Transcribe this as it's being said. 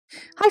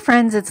Hi,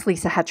 friends, it's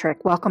Lisa Hetrick.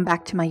 Welcome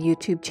back to my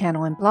YouTube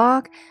channel and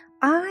blog.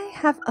 I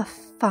have a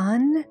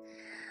fun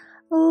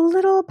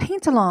little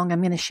paint along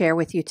I'm going to share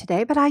with you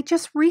today, but I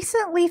just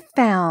recently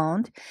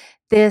found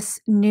this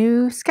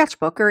new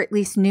sketchbook, or at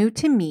least new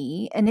to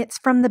me, and it's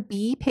from the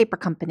B Paper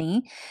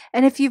Company.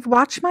 And if you've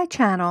watched my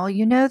channel,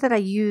 you know that I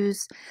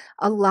use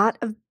a lot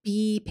of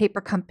B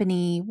Paper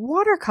Company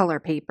watercolor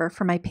paper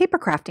for my paper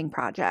crafting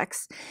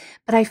projects.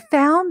 But I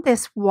found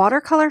this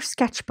watercolor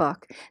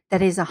sketchbook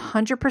that is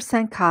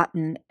 100%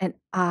 cotton, and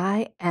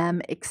I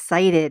am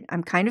excited.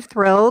 I'm kind of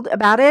thrilled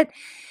about it.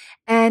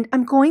 And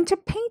I'm going to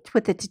paint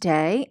with it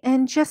today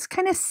and just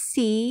kind of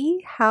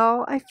see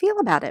how I feel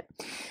about it.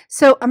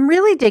 So I'm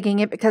really digging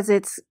it because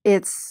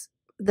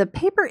the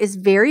paper is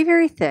very,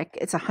 very thick.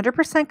 It's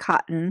 100%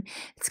 cotton.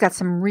 It's got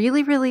some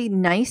really, really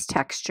nice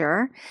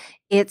texture.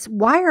 It's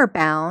wire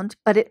bound,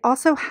 but it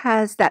also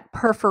has that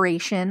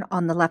perforation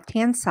on the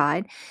left-hand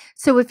side.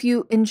 So if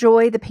you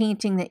enjoy the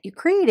painting that you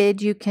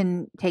created, you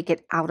can take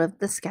it out of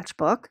the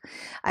sketchbook.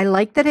 I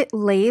like that it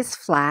lays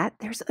flat.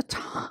 There's a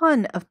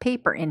ton of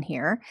paper in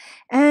here,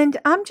 and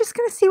I'm just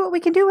going to see what we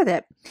can do with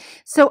it.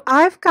 So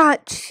I've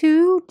got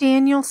two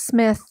Daniel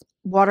Smith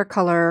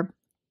watercolor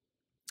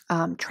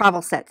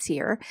travel sets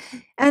here,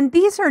 and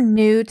these are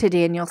new to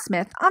Daniel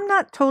Smith. I'm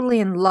not totally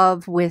in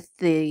love with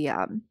the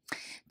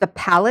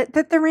palette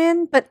that they're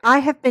in, but I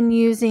have been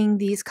using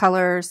these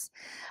colors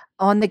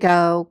on the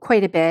go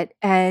quite a bit,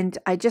 and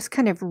I just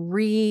kind of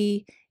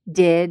redid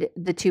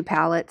the two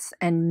palettes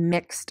and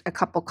mixed a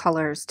couple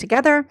colors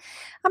together.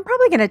 I'm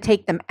probably going to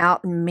take them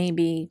out and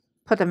maybe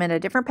put them in a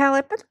different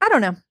palette, but I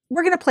don't know.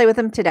 We're going to play with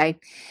them today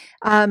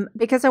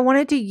because I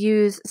wanted to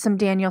use some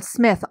Daniel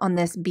Smith on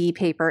this B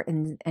paper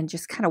and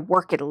just kind of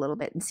work it a little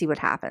bit and see what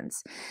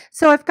happens.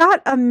 So I've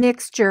got a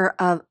mixture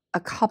of a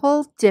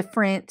couple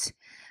different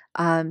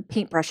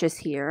paintbrushes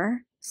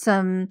here,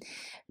 some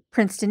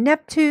Princeton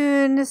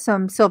Neptune,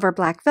 some silver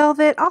black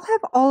velvet. I'll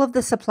have all of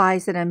the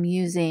supplies that I'm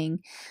using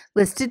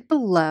listed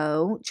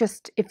below.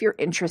 Just if you're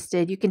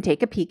interested, you can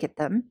take a peek at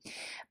them.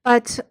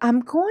 But I'm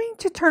going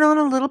to turn on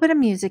a little bit of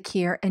music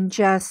here and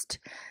just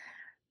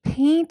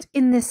paint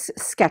in this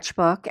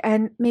sketchbook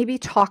and maybe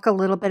talk a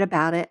little bit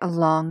about it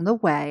along the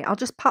way. I'll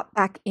just pop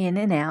back in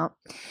and out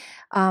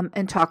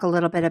and talk a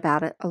little bit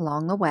about it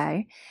along the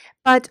way.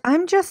 But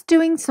I'm just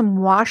doing some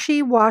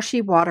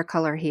washy-washy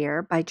watercolor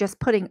here by just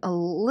putting a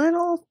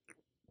little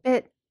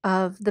bit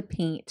of the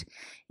paint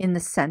in the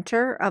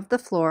center of the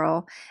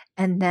floral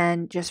and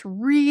then just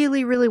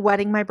really, really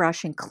wetting my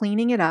brush and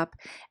cleaning it up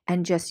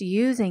and just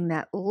using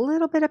that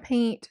little bit of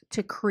paint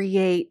to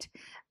create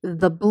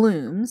the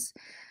blooms,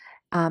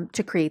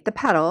 to create the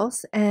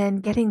petals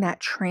and getting that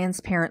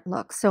transparent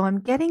look. So I'm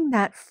getting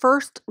that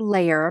first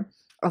layer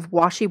of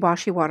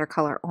washy-washy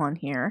watercolor on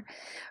here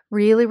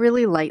really,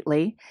 really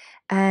lightly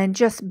and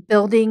just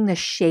building the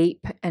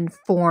shape and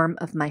form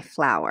of my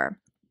flower.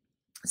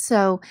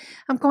 So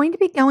I'm going to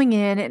be going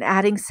in and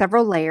adding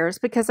several layers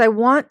because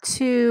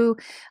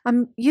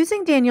I'm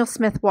using Daniel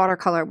Smith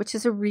watercolor, which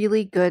is a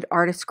really good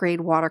artist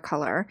grade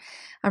watercolor.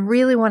 I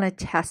really want to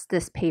test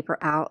this paper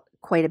out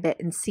quite a bit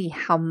and see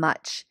how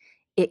much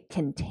it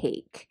can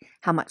take.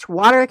 How much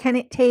water can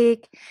it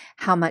take?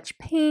 How much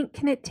paint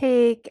can it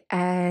take?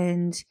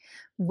 And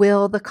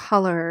will the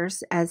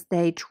colors, as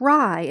they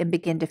dry and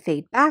begin to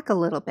fade back a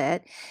little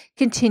bit,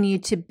 continue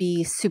to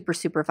be super,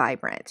 super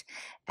vibrant?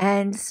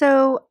 And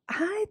so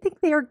I think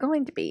they are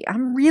going to be.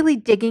 I'm really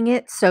digging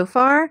it so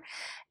far.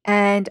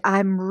 And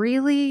I'm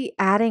really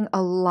adding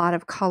a lot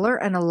of color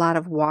and a lot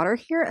of water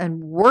here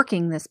and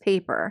working this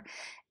paper.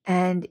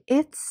 And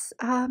it's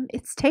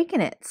taken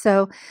it.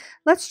 So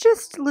let's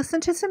just listen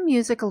to some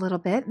music a little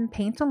bit and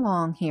paint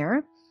along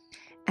here.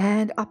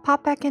 And I'll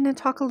pop back in and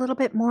talk a little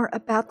bit more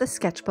about the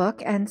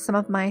sketchbook and some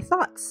of my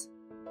thoughts.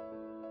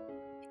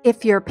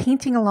 If you're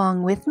painting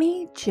along with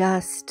me,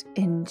 just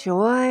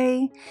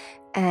enjoy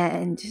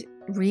and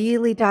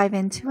really dive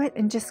into it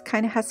and just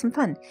kind of have some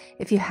fun.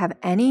 If you have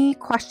any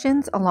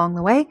questions along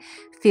the way,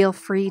 feel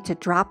free to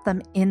drop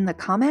them in the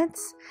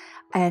comments.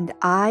 And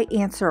I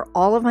answer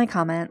all of my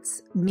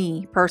comments,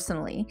 me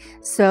personally.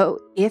 So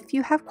if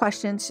you have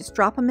questions, just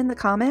drop them in the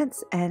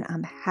comments and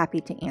I'm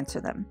happy to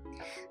answer them.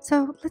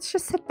 So let's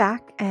just sit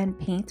back and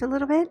paint a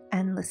little bit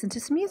and listen to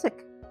some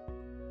music.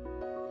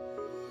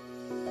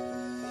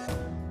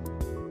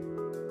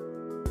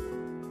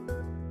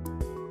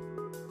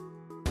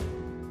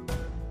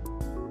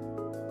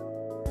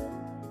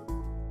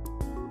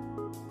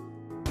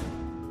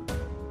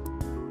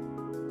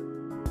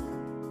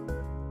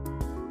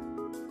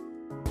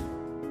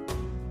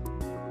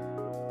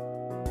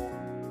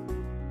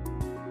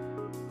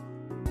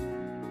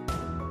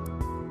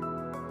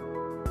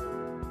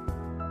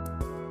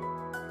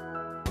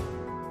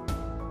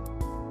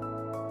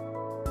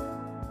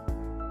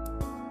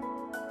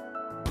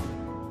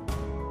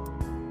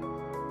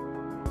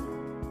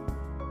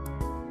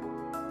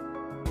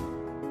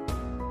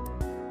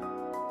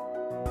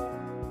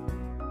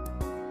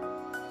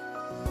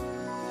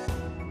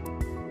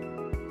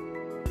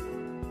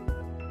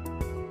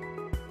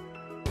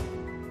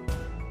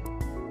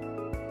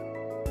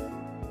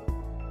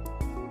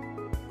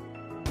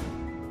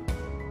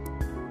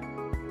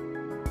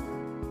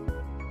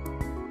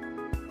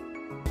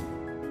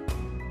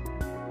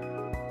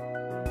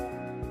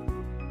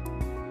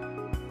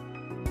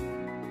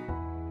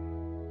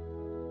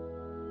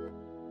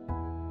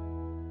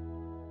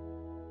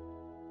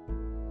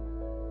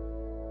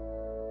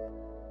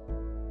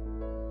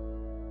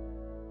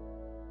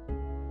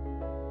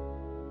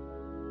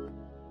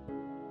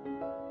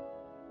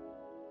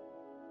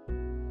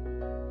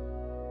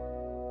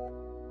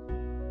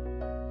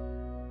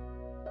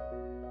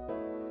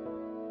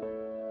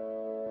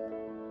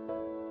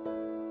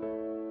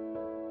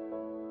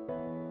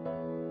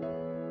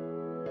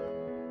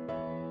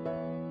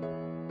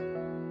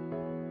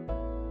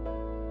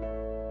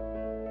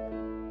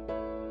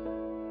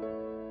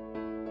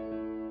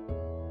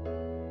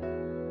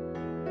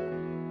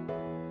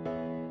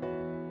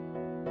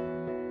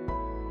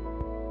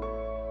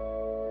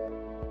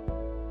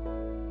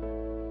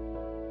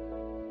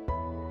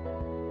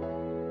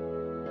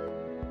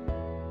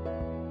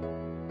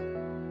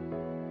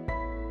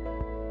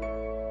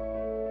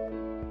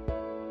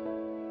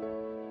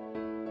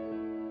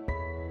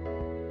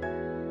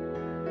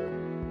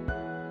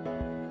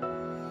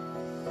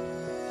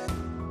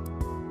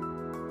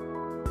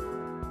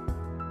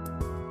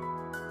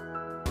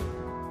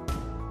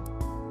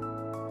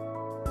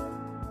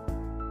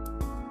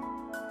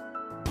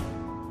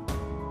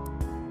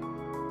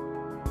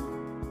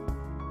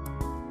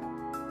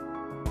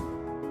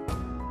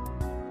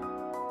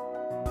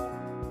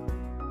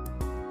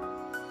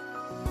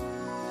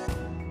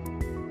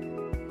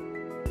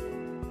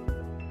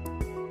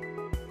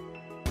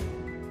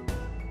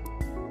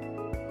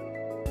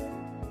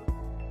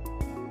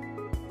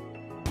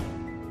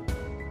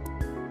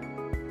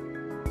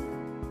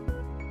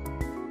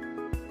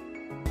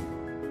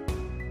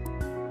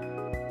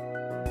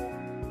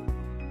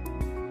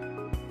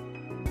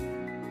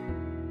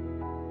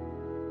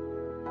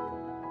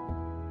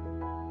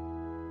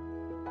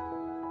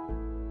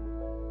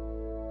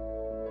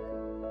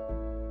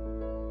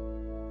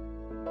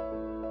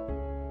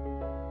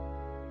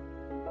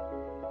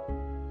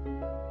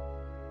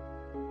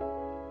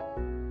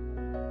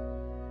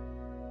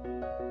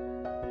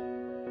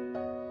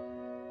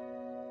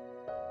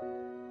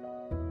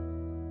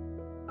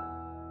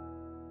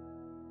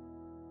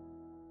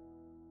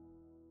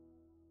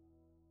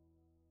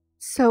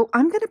 So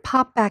I'm going to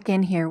pop back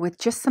in here with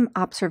just some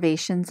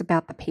observations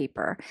about the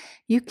paper.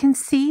 You can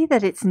see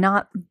that it's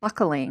not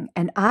buckling,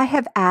 and I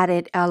have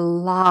added a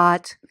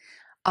lot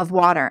of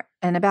water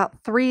and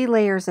about 3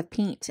 layers of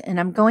paint. And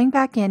I'm going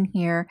back in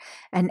here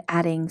and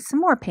adding some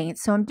more paint.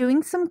 So I'm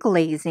doing some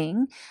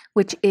glazing,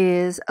 which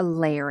is a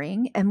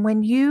layering. And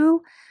when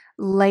you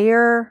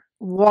layer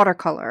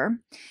watercolor,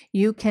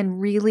 you can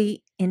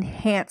really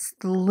enhance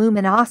the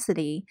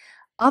luminosity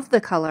of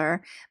the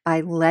color by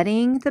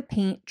letting the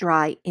paint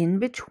dry in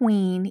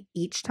between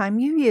each time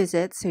you use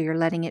it. So you're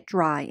letting it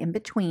dry in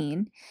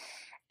between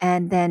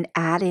and then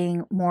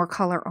adding more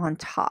color on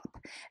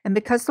top. And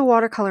because the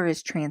watercolor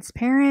is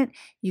transparent,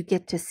 you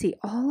get to see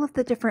all of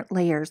the different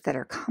layers that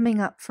are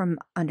coming up from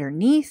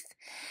underneath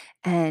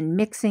and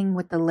mixing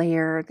with the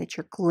layer that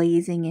you're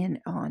glazing in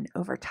on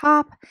over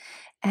top.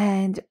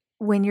 And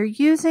when you're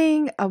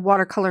using a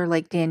watercolor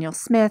like Daniel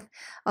Smith,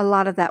 a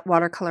lot of that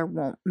watercolor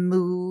won't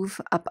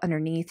move up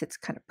underneath. It's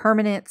kind of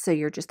permanent, so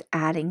you're just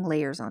adding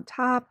layers on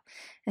top.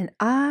 And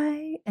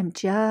I am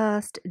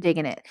just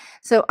digging it.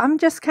 So I'm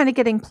just kind of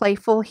getting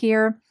playful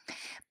here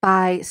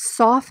by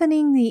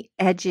softening the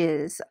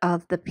edges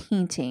of the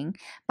painting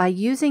by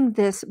using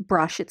this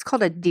brush. It's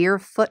called a deer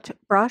foot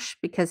brush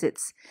because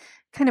it's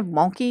kind of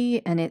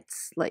wonky and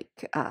it's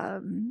like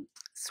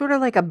sort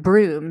of like a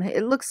broom.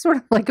 It looks sort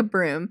of like a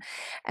broom.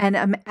 And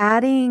I'm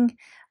adding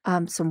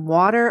some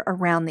water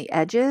around the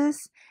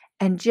edges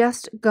and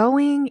just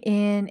going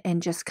in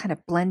and just kind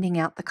of blending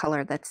out the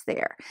color that's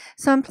there.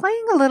 So I'm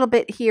playing a little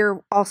bit here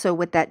also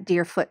with that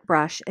deerfoot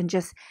brush and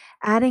just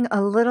adding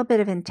a little bit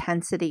of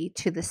intensity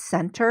to the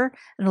center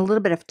and a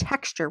little bit of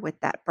texture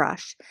with that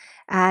brush,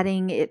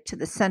 adding it to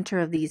the center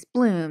of these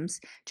blooms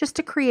just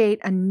to create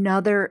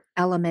another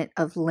element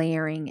of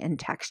layering and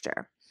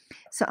texture.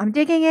 So I'm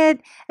digging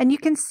it, and you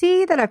can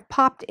see that I've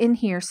popped in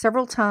here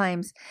several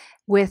times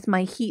with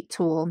my heat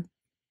tool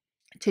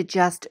to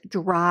just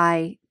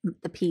dry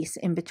the piece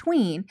in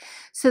between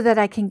so that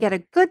I can get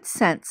a good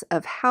sense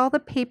of how the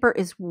paper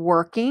is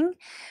working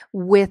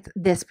with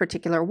this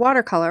particular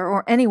watercolor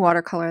or any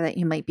watercolor that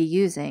you might be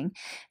using.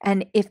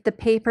 And if the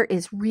paper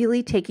is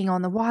really taking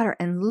on the water,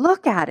 and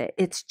look at it,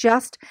 it's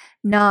just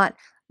not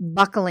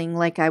buckling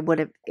like I would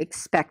have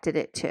expected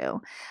it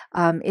to.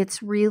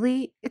 It's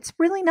really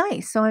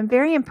nice. So I'm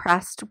very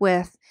impressed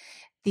with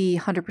the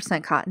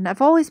 100% cotton.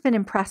 I've always been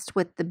impressed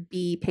with the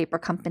B Paper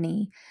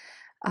Company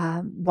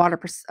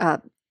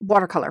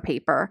watercolor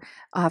paper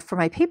for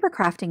my paper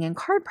crafting and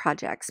card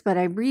projects. But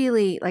I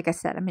really, like I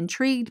said, I'm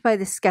intrigued by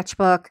the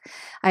sketchbook.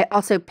 I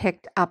also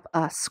picked up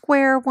a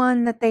square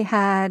one that they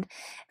had.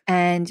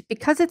 And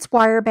because it's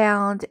wire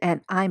bound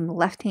and I'm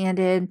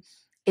left-handed,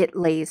 it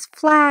lays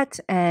flat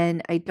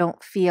and I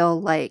don't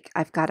feel like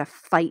I've got to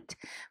fight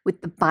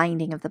with the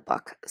binding of the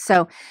book.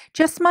 So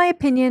just my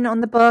opinion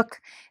on the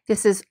book.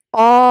 This is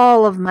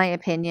all of my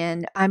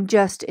opinion. I'm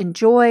just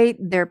enjoyed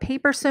their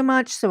paper so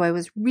much. So I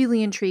was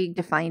really intrigued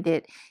to find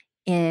it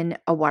in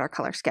a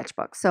watercolor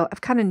sketchbook. So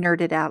I've kind of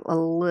nerded out a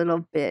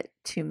little bit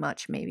too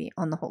much maybe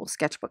on the whole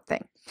sketchbook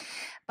thing.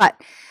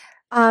 But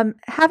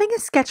having a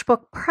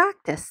sketchbook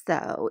practice,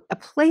 though, a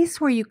place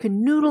where you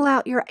can noodle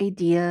out your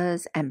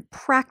ideas and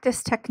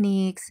practice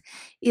techniques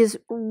it's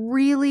a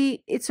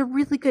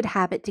really good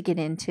habit to get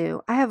into.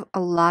 I have a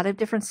lot of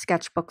different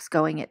sketchbooks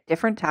going at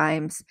different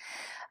times,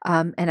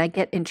 and I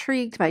get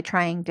intrigued by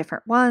trying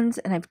different ones.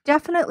 And I've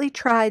definitely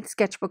tried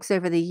sketchbooks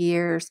over the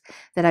years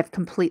that I've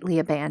completely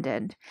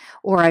abandoned,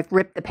 or I've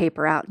ripped the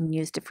paper out and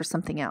used it for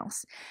something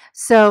else.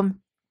 So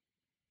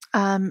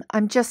I'm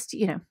just,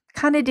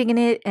 kind of digging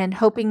it and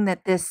hoping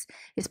that this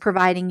is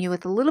providing you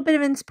with a little bit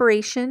of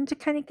inspiration to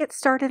kind of get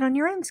started on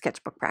your own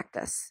sketchbook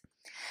practice.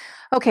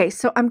 Okay,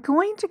 so I'm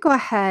going to go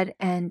ahead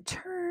and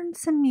turn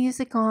some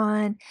music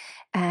on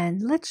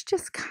and let's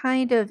just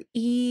kind of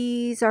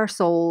ease our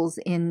souls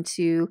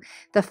into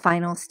the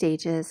final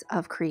stages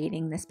of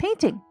creating this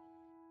painting.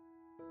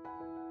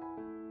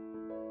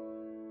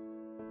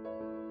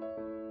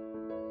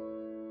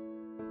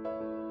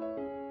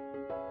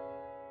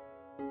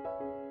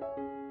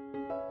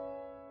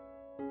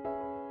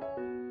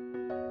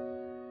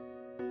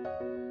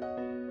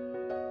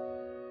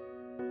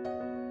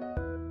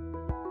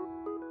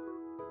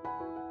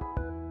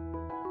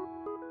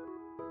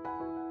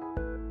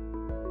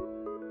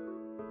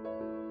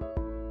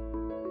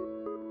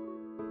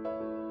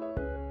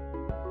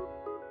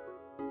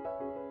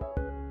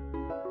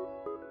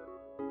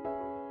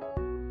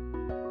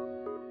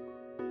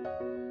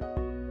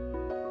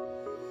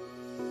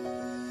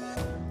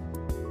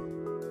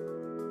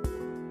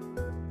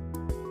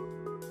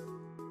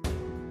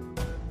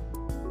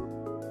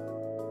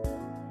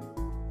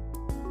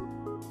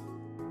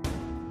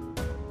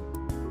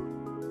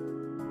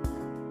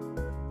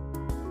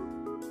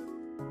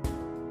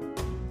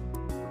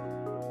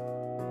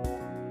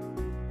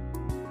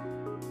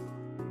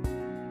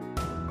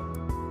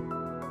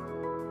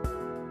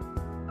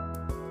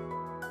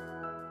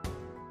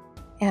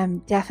 Am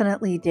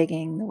definitely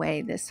digging the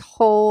way this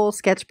whole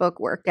sketchbook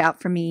worked out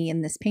for me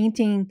in this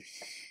painting.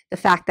 The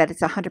fact that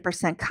it's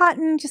 100%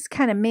 cotton just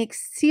kind of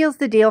seals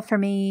the deal for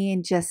me,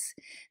 and just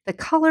the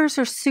colors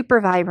are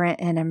super vibrant,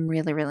 and I'm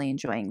really, really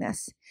enjoying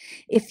this.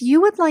 If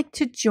you would like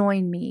to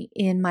join me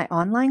in my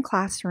online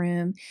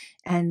classroom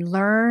and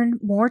learn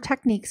more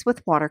techniques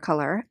with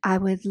watercolor, I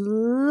would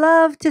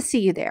love to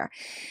see you there.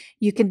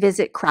 You can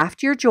visit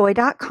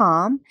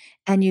craftyourjoy.com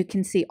and you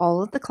can see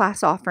all of the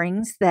class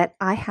offerings that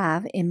I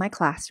have in my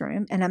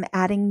classroom, and I'm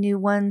adding new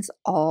ones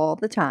all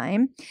the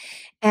time.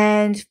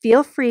 And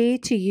feel free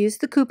to use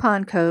the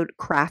coupon code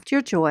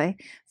CraftYourJoy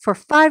for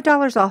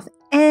 $5 off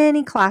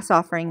any class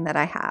offering that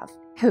I have.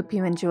 Hope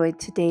you enjoyed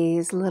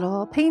today's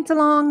little paint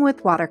along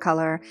with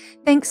watercolor.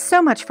 Thanks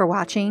so much for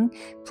watching.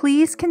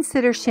 Please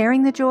consider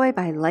sharing the joy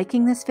by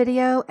liking this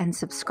video and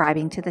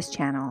subscribing to this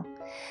channel.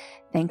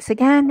 Thanks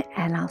again,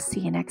 and I'll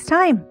see you next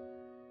time.